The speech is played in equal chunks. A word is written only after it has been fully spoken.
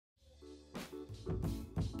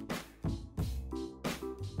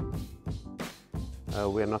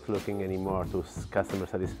We are not looking anymore to customer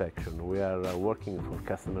satisfaction. We are working for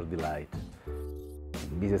customer delight.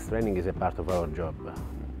 Business training is a part of our job.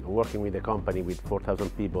 Working with a company with 4,000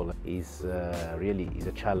 people is really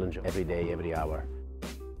a challenge every day, every hour.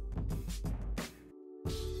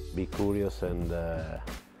 Be curious and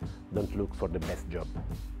don't look for the best job.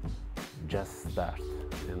 Just start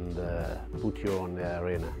and put you on the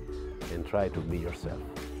arena and try to be yourself.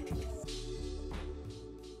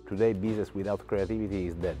 Today, business without creativity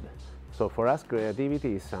is dead. So for us,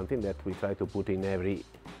 creativity is something that we try to put in every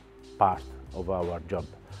part of our job.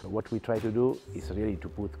 What we try to do is really to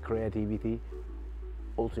put creativity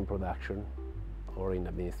also in production or in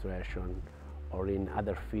administration or in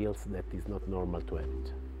other fields that is not normal to have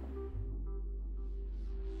it.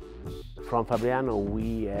 From Fabriano,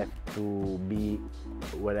 we have to be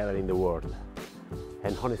wherever in the world.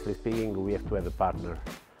 And honestly speaking, we have to have a partner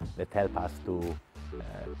that helps us to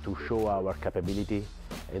show our capability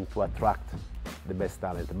and to attract the best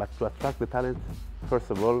talent. But to attract the talent, first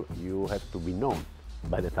of all, you have to be known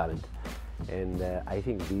by the talent. And I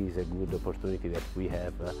think this is a good opportunity that we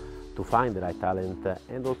have to find the right talent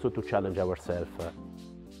and also to challenge ourselves.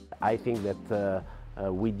 I think that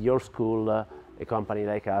with your school, a company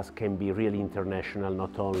like us can be really international,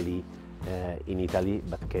 not only in Italy,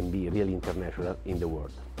 but can be really international in the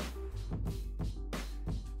world.